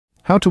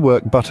How to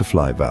work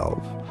butterfly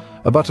valve.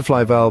 A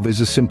butterfly valve is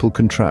a simple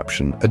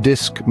contraption. A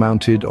disc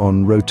mounted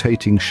on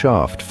rotating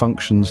shaft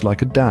functions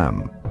like a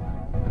dam.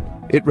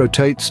 It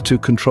rotates to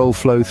control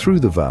flow through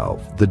the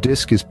valve. The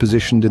disc is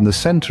positioned in the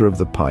center of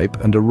the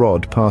pipe and a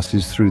rod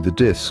passes through the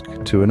disc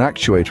to an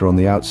actuator on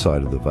the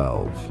outside of the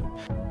valve.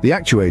 The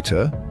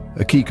actuator,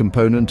 a key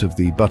component of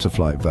the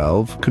butterfly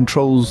valve,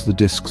 controls the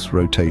disc's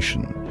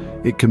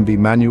rotation. It can be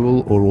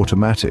manual or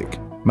automatic.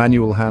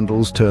 Manual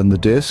handles turn the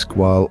disc,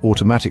 while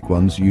automatic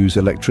ones use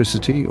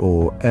electricity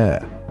or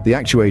air. The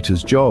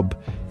actuator's job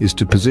is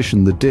to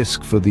position the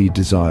disc for the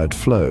desired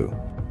flow.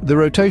 The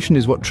rotation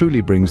is what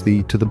truly brings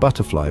to the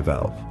butterfly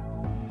valve.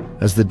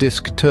 As the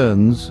disc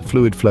turns,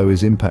 fluid flow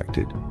is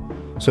impacted.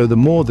 So the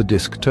more the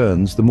disc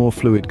turns, the more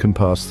fluid can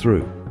pass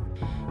through.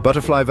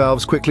 Butterfly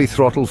valves quickly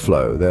throttle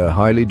flow. They're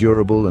highly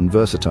durable and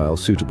versatile,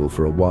 suitable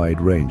for a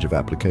wide range of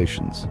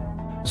applications.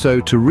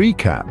 So to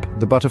recap,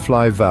 the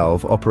butterfly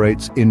valve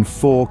operates in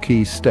 4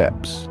 key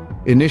steps.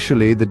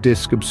 Initially, the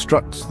disc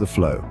obstructs the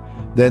flow.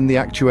 Then the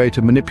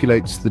actuator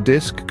manipulates the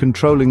disc,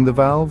 controlling the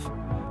valve.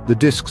 The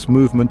disc's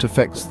movement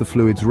affects the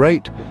fluid's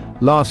rate.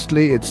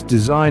 Lastly, its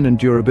design and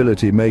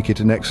durability make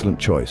it an excellent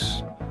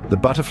choice. The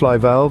butterfly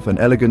valve, an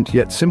elegant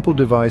yet simple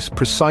device,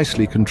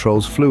 precisely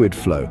controls fluid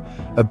flow,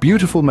 a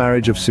beautiful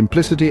marriage of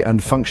simplicity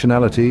and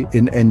functionality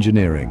in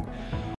engineering.